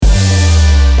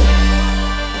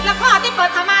พ่อที่เปิด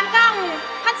ผ้าม่านกล้อง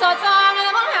พันโสดซอง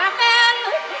มองหาแฟน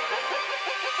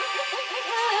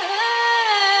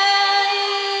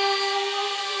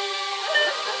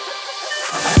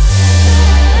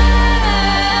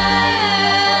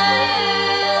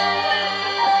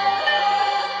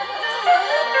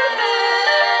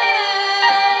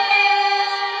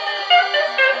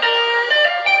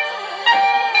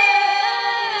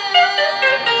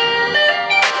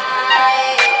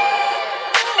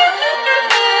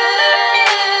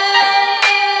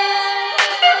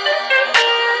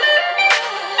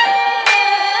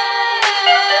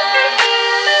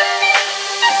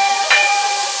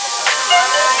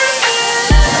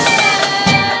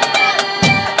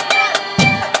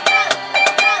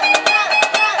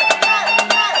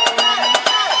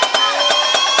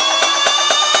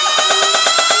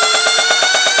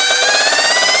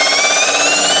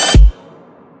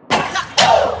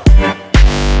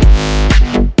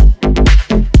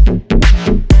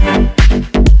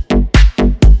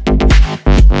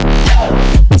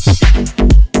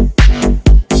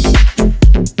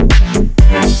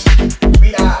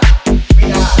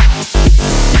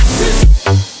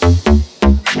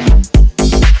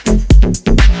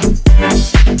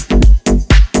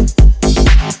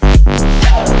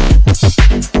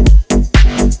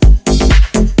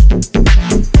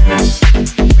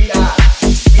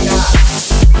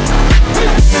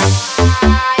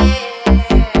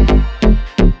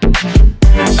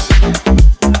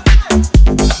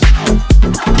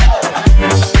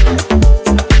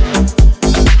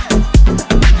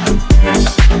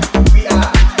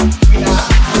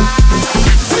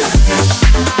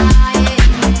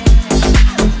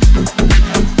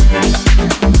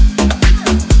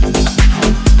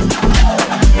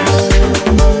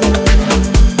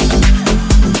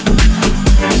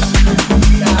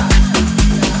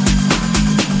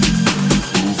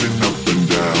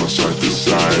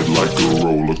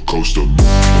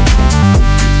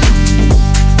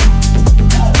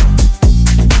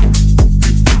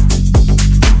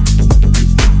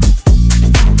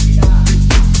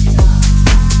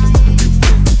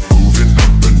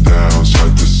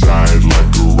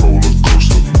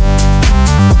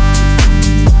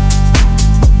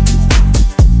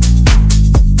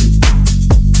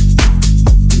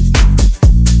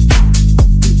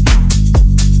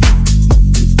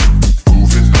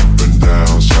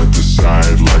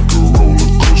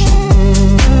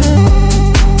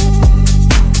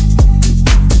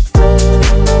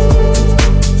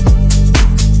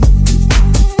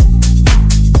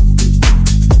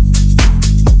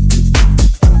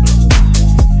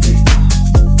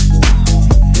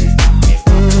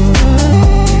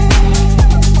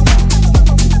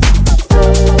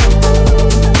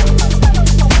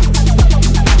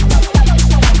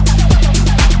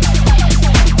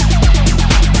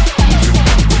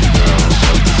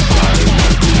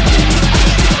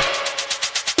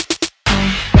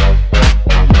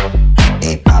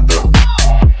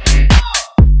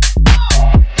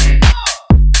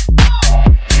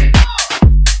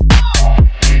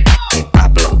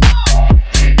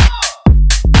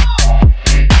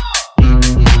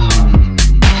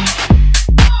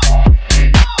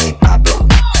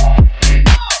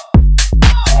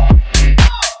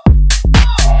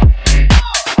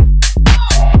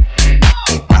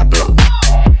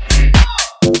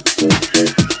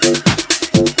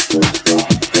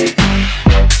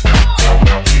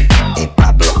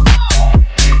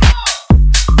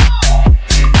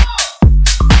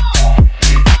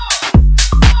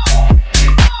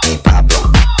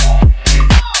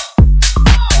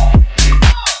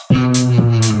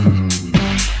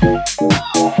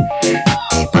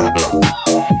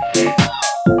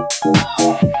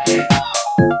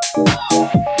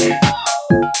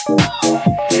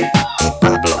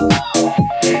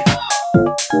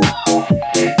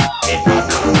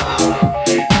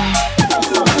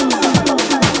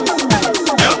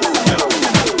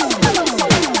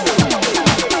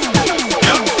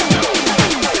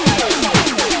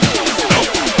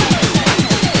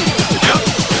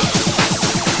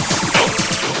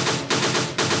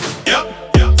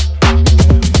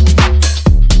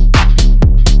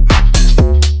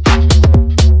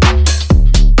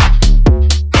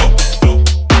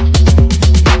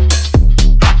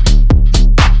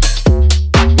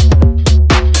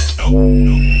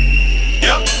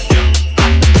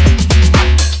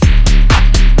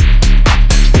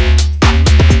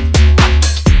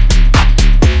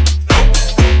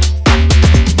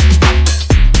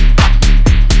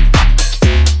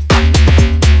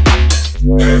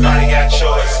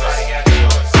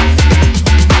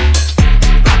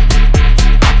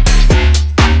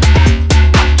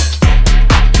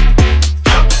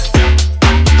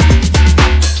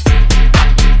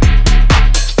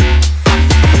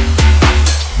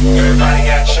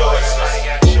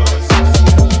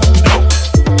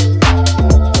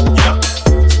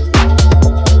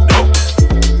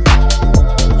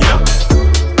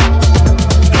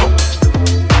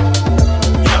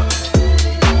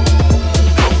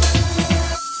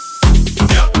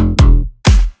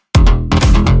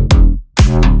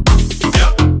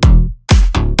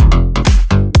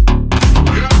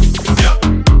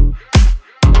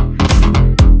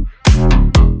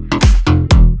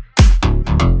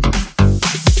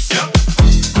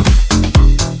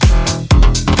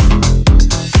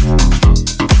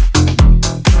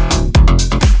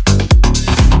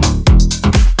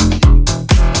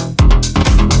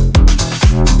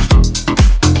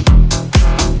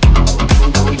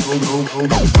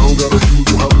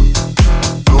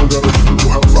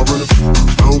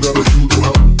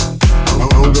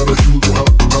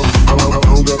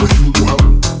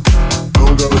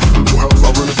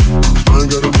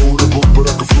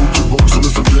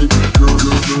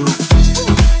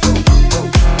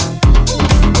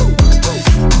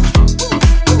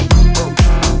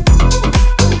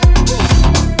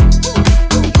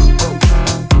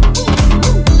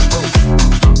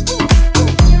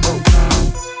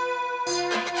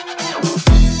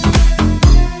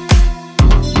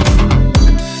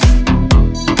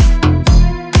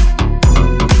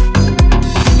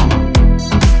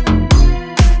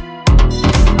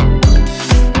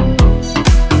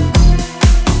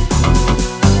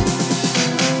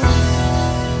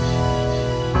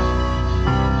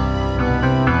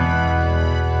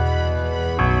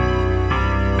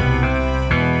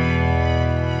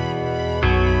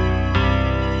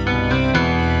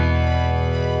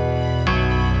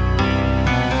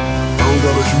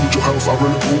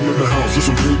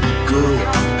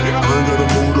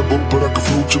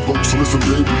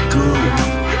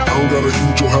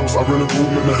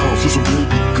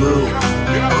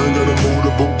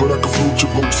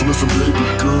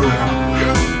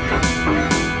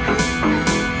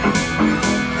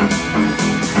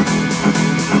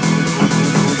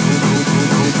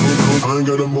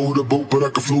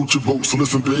Your boat, so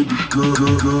listen, baby girl,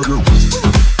 girl, girl, girl.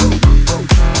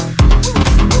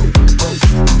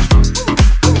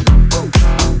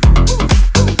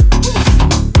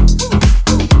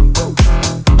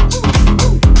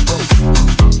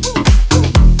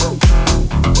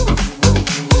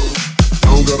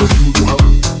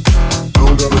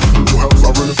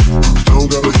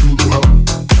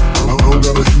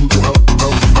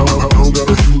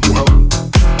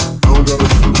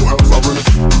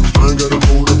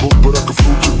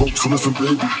 Listen,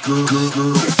 baby, girl, girl,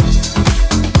 girl.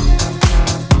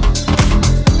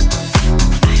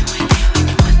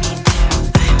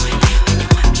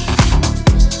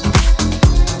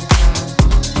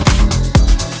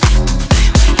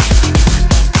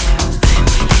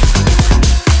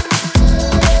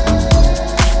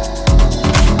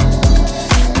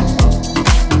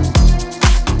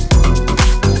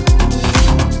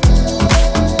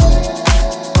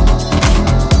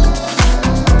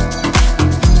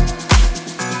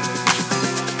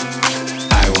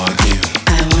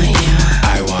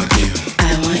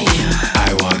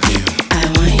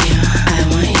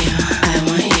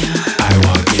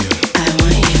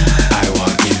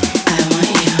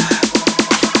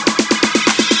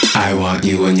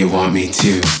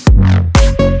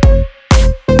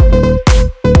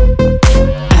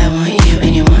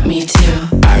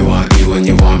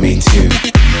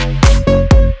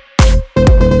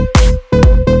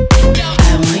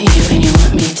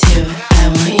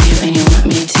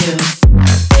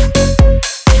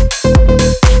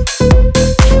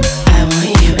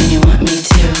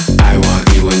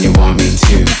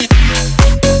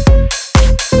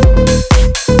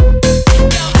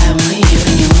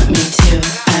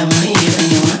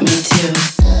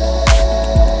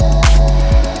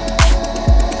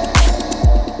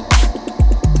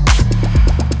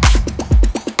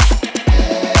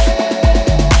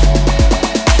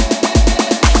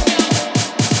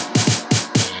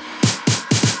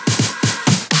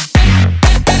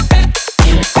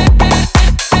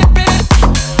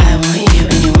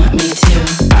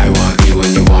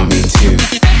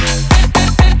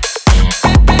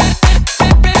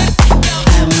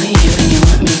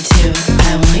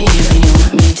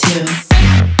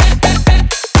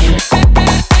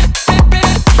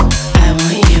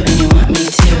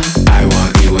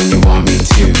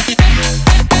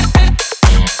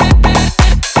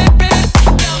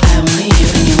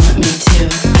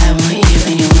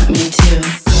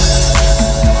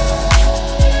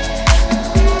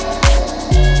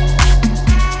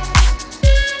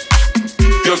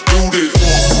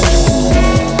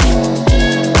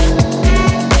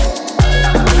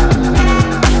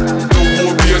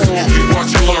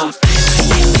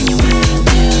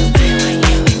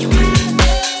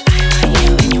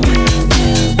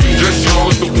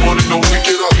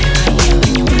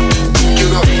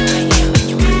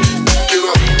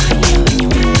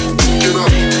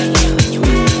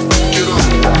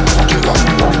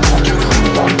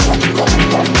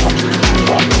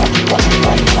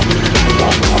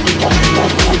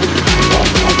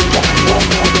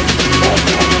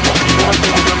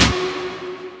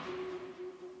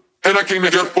 came to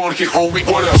get funky, homie,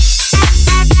 what up?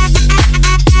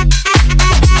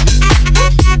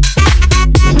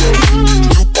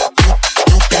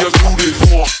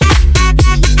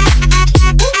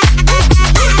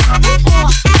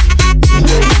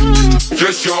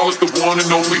 Yes, y'all, it's the one and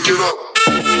only, get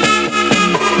up.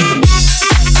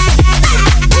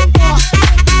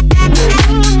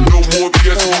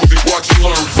 watch and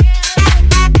learn.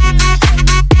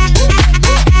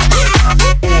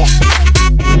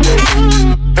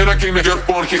 And I came to get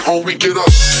funky, homie, get up.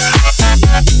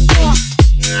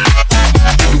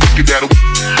 Get that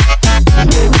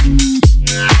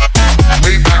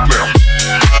way back now.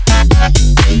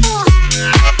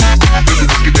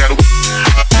 Get that away.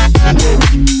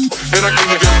 And I came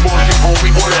to get funky,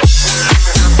 homie, what up?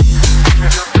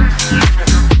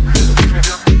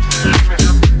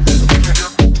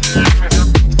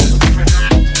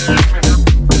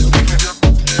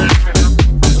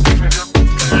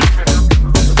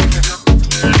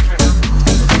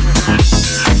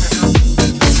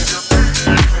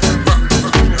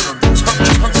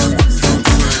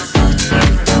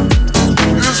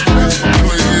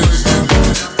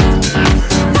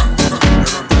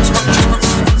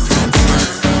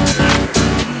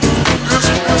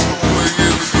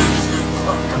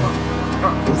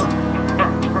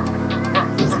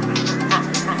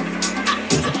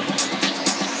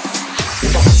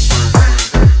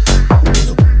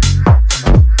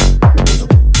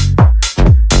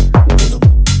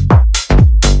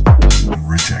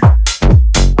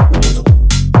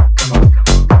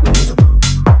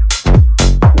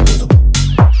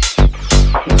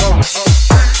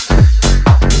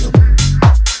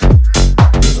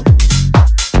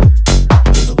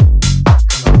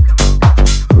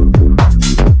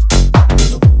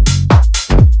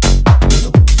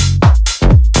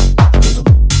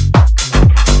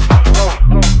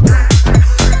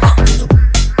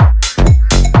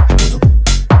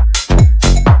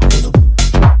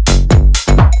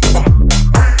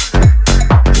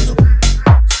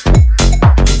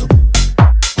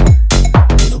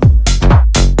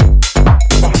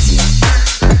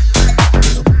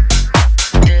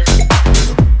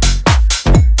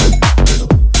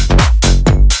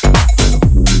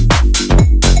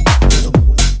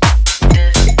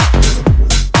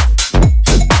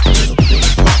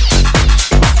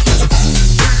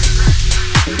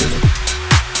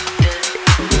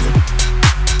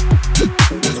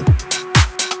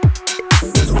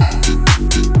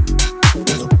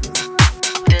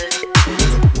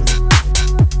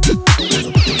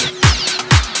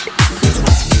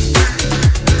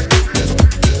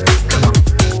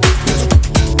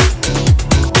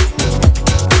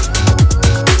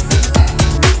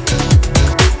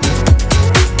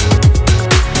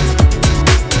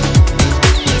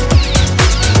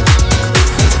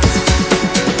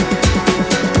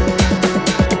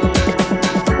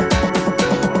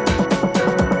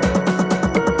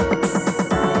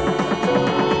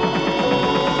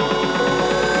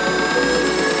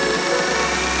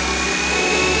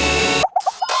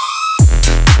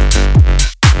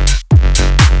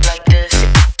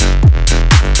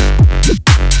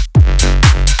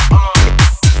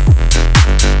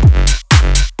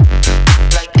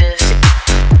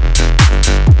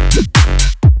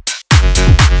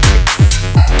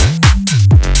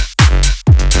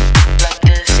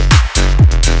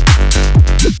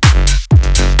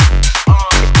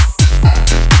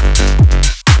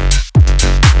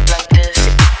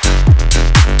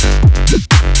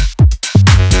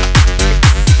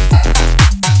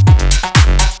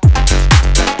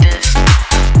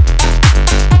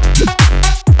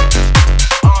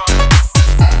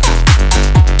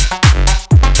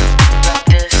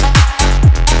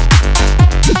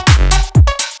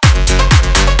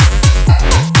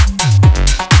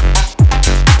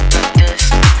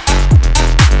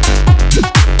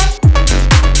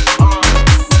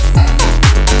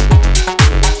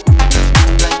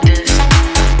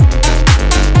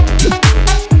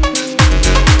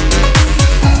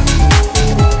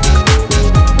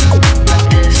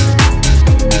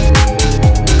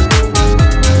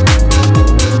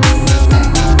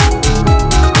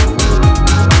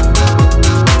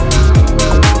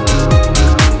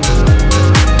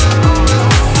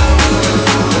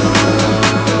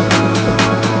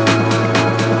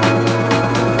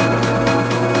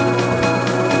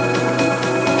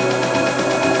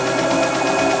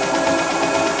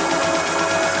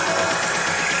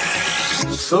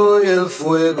 Soy el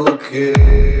fuego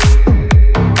que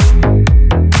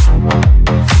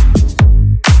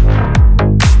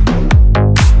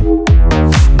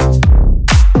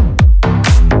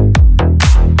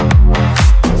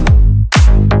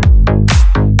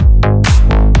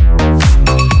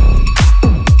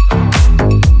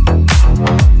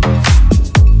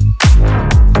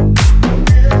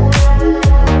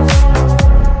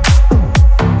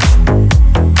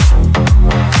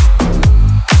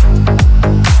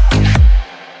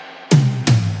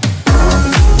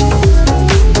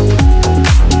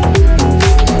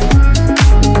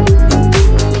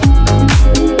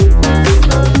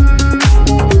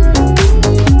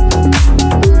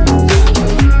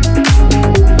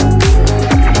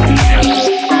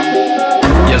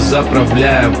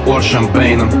заправляю пор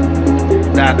шампейном.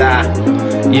 Да-да,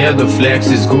 еду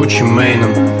флекси с Гуччи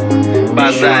Мэйном.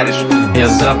 базаришь, Я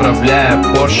заправляю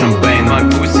пор шампейном.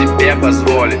 могу себе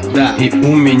позволить. Да. И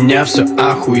у меня все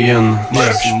охуенно.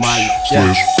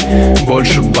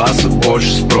 Больше баса,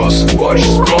 больше спроса. Больше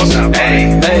спроса,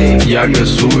 эй, Я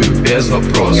газую без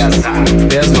вопросов.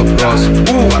 Без вопросов.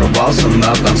 Ворвался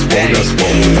на танцпол, газпол.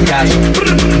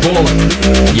 Газпол.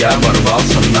 Я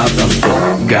ворвался на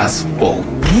танцпол, газпол.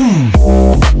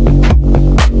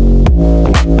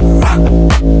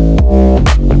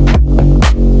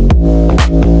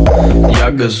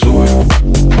 Я газую.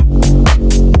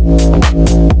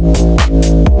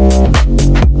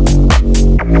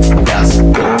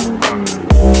 Газпол.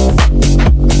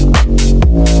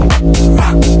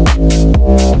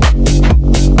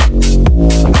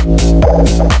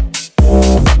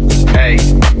 эй,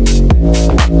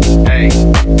 эй,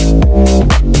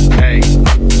 эй.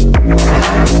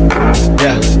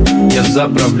 Я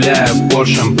заправляю пор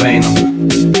шампейном.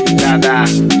 Да-да,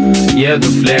 Еду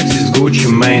флекси с Гуччи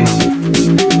Мэйном.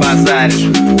 базаришь,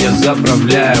 Я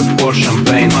заправляю пор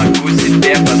шампейном. могу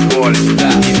себе позволить.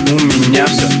 И у меня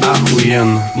все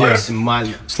охуенно.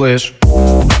 Максимально. Слышь?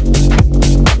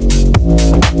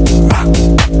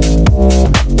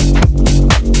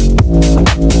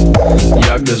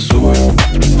 Я газую.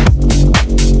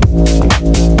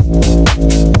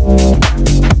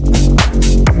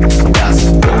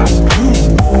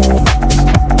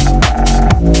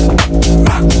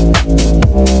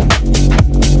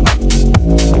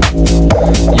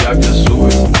 Я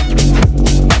газую.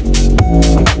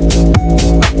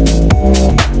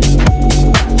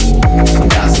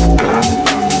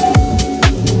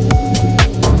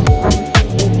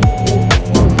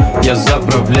 Я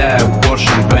заправляю пор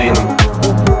шампейном.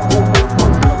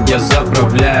 Я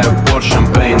заправляю пор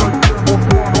шампейном.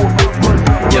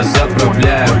 Я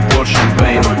заправляю пор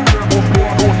шампейном.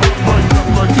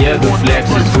 Еду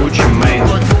флекси с Гуччи Мэйном.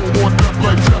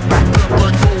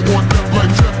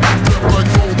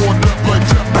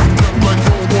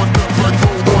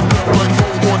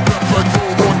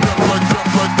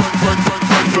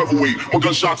 Featherweight, my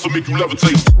gunshots will make you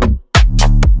levitate.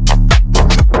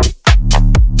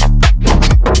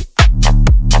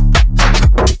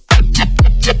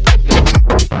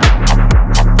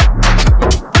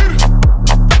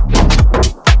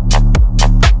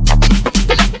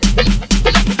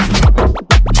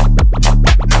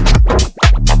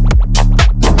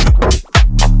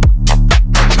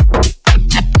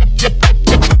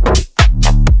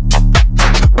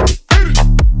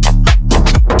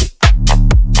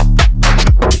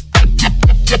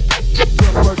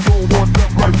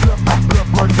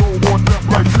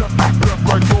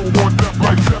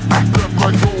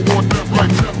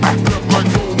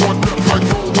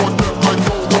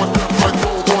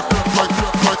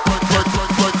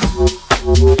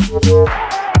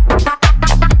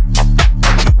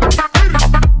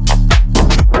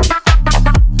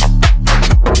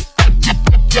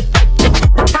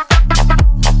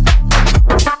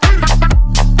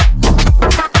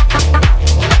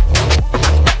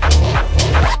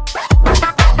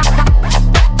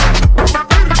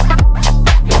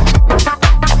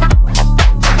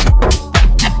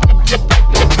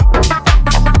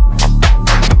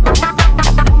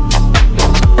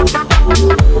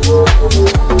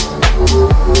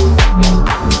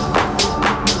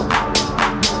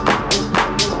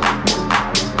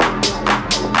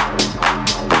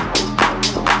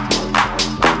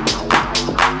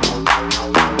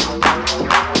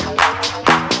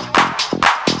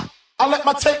 I let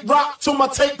my tape rock to my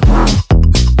tape.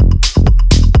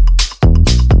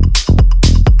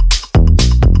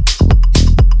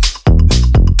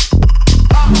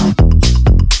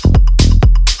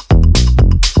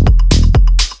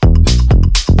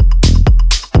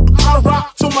 I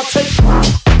rock to my tape.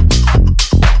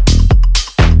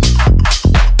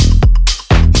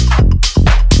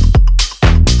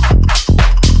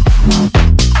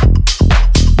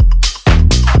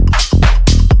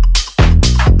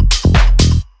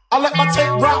 I let my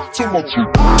tape rock to my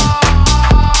tape.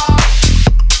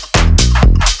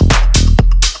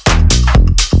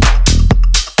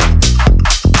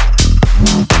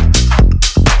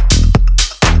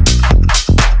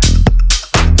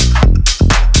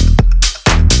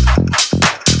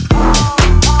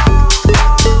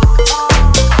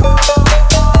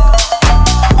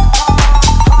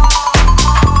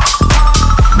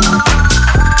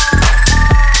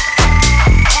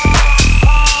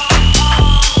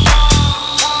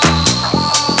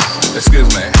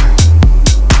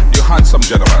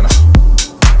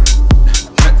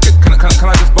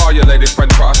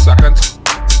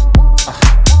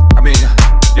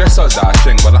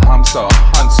 dashing, but I'm so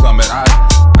handsome, and I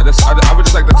would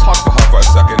just like to talk for her for a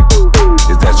second.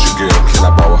 Is that your girl? Can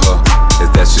I borrow her? Is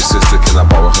that your sister? Can I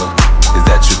borrow her? Is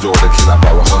that your daughter? Can I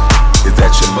borrow her? Is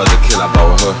that your mother? Can I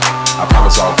borrow her? I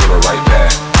promise I'll give her right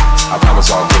back. I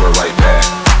promise I'll give her right back.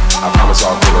 I promise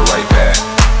I'll give her right back.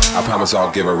 I promise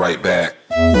I'll give her right back.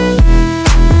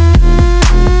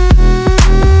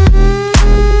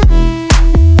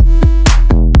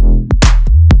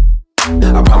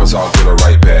 I promise I'll give her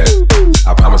right back.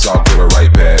 I promise I'll give her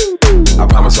right back. I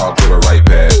promise I'll give her right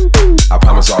back. I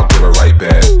promise I'll give her right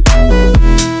back.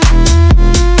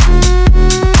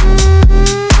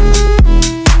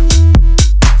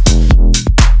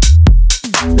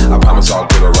 I promise I'll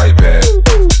give her right back.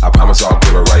 I promise I'll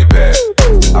give her right back.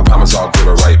 I promise I'll give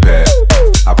her right back.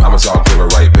 I promise I'll give her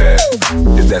right back.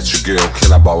 Is that your girl?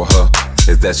 Can I borrow her?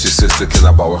 Is that your sister? Can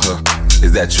I borrow her?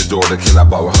 Is that your daughter? Can I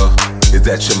borrow her? Is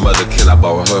that your mother? Can I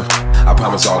borrow her? I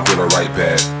promise I'll give her right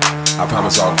back. I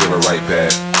promise I'll give her right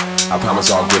back. I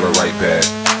promise I'll give her right back.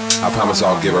 I promise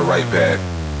I'll give her right back.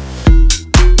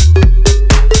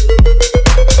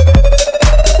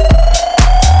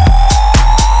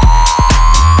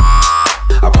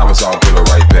 I promise I'll give her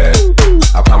right back.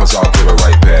 I promise I'll give her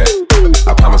right back. I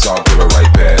promise I'll give her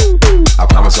right back. I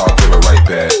promise I'll give her right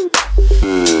back.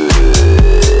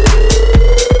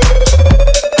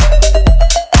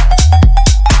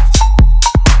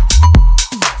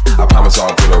 I promise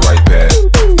I'll give her right back.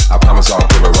 I promise I'll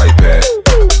give her right back.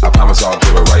 I promise I'll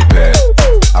give her right back.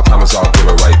 I promise I'll give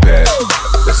her right back.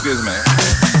 Excuse me.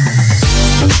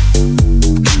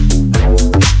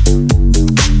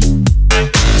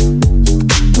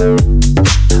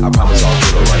 I promise I'll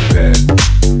give her right back.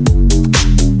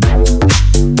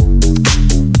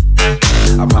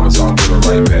 I promise I'll give her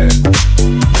right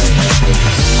back.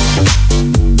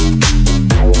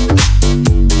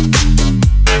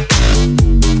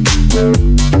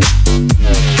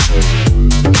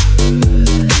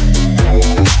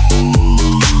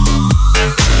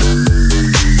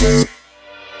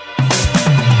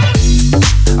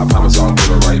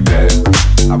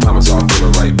 I promise I'll give her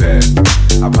right back.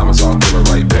 I promise I'll give her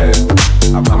right back.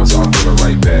 I promise I'll give her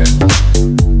right back.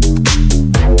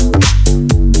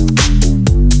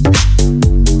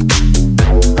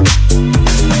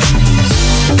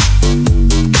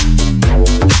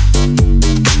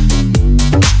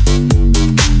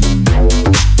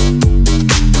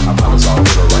 I promise I'll give her right back. I promise I'll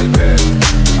give her right back.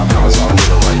 I promise I'll give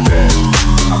her right back.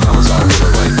 I promise I'll give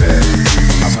her right back.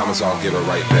 I promise I'll give her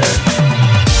right back.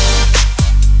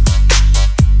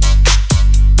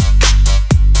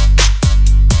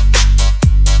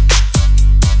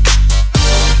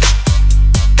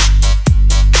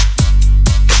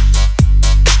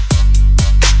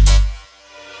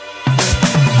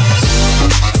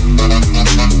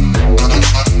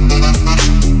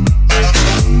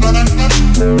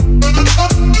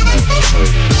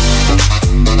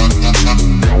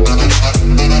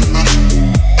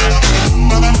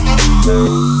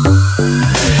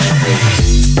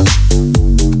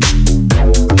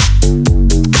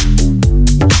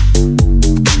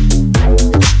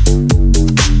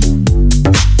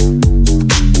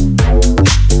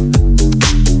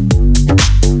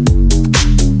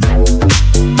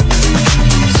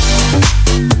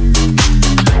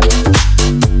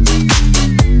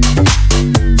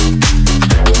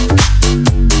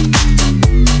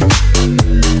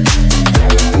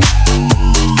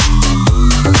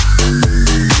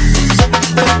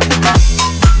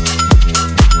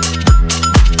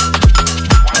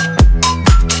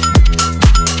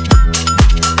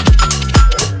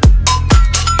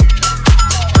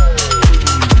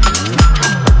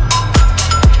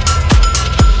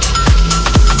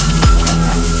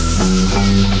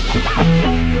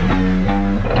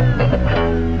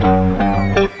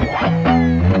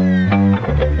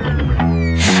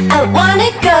 I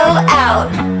wanna go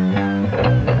out,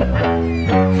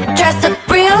 dress up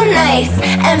real nice,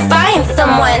 and find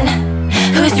someone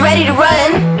who's ready to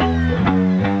run.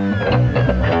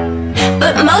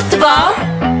 But most of all,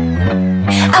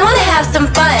 I wanna have some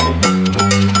fun.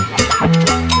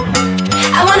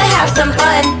 I wanna have some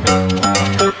fun.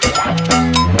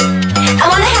 I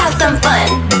wanna have some fun.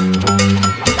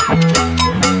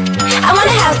 I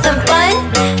wanna have some fun,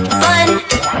 fun,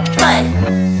 fun.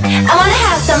 I wanna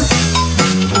have some.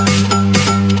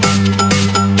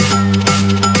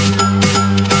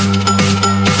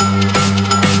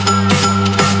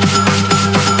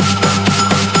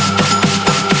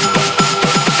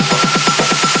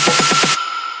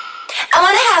 I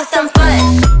wanna have some fun.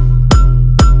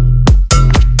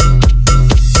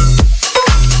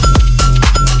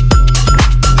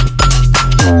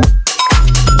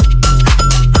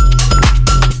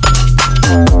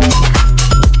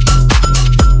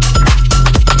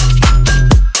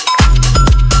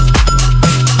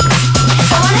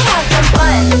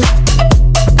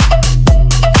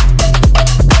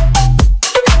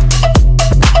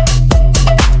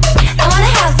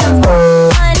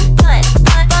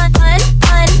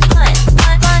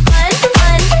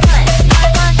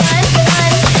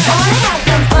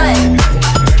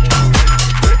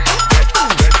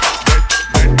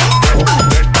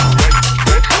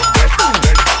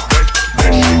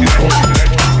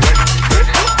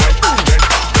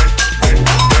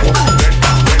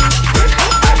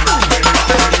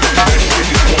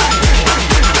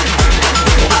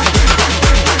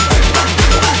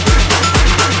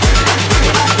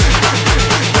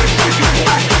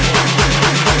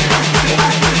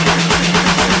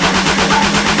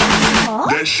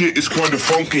 kinda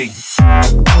funky.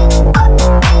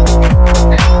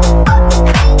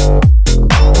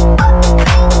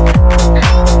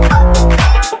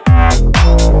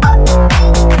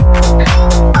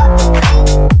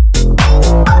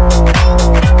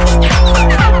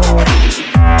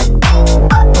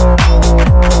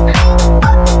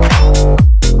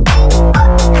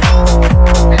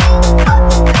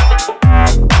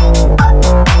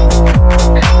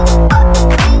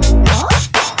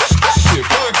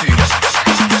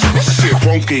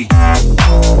 Funky.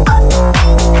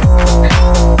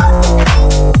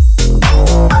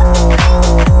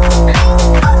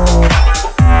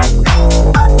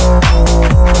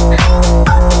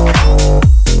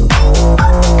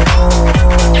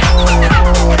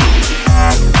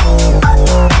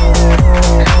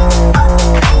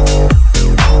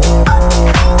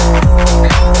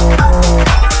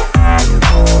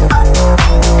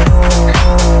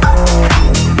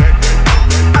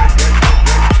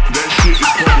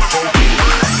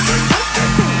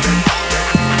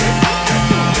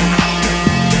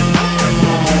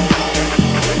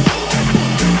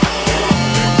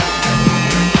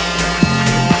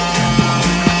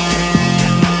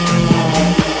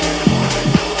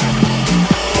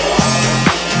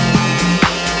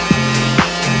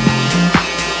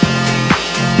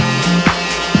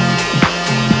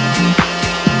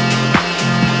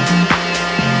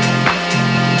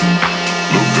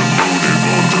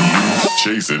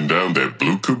 Chasing down that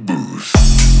blue caboose.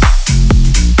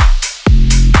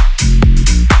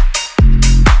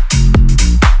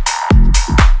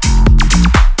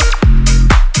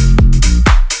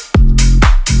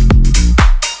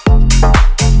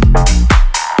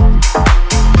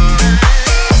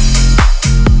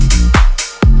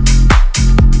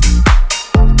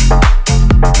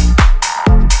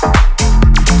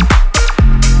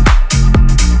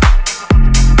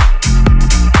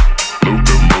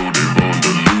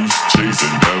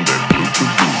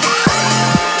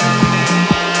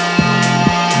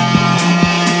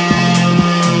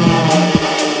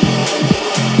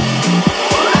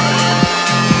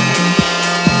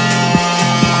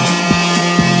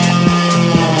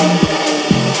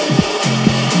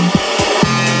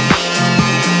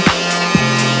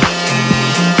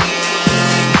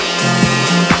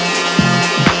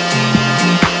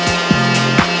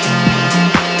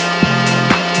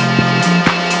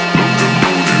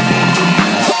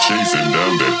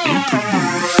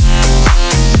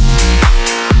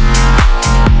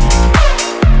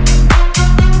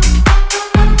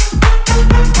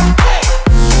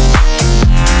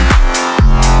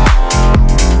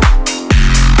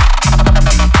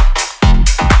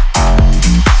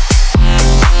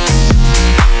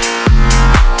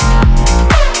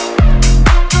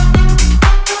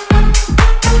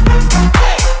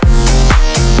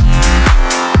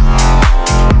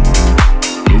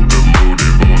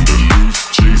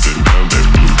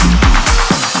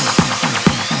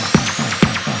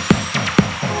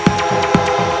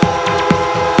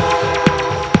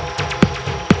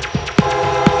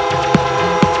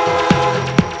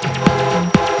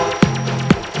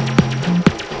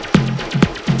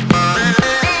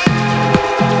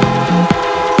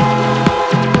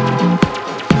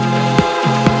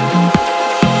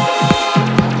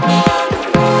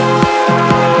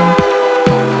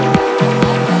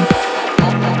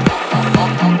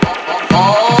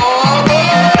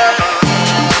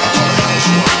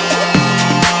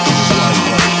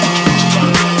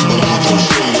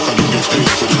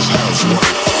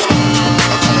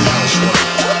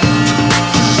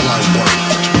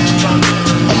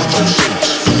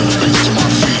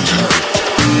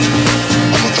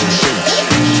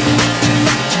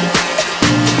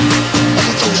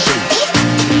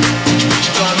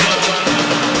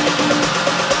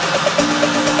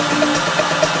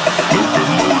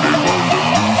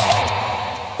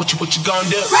 What you gonna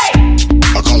do?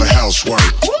 I call it housework,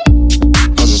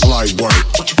 cause it's light work.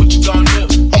 What you gonna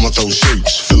do? I'ma throw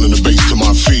shapes, feeling the bass till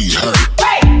my feet hurt.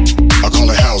 I call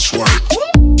it housework,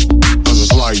 cause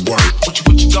it's light work. What you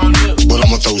gonna do? But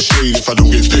I'ma throw shade if I don't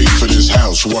get paid for this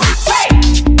housework.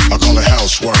 I call it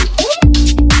housework,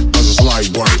 cause it's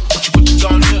light work. What you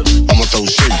gonna do? I'ma throw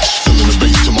shapes, feeling the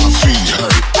bass till my feet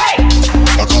hurt.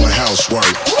 I call it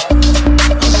housework,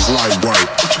 cause it's light work.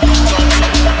 What you gonna do?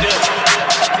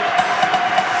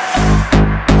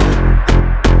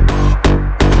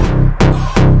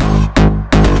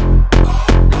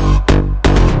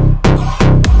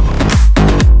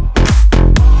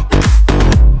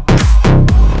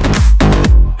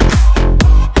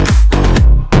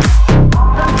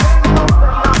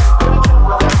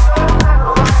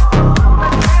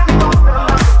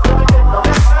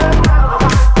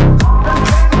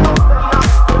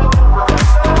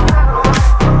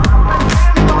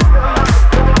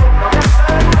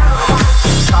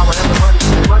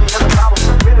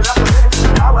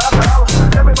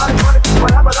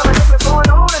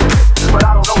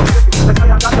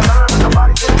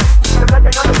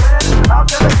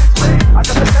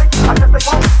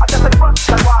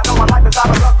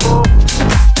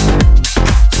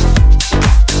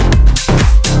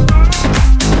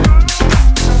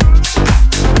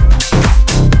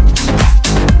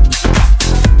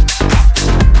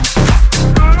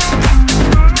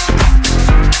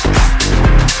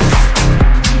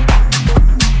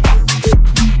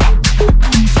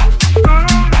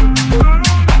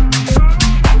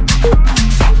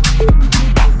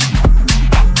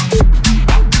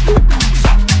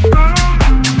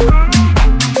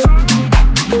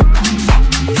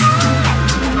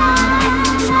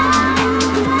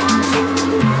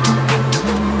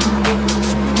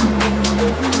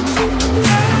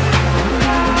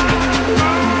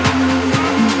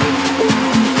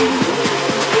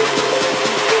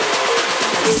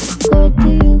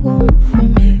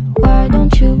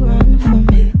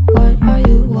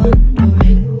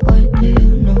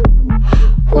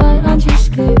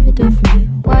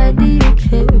 Why do you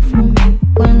care for me?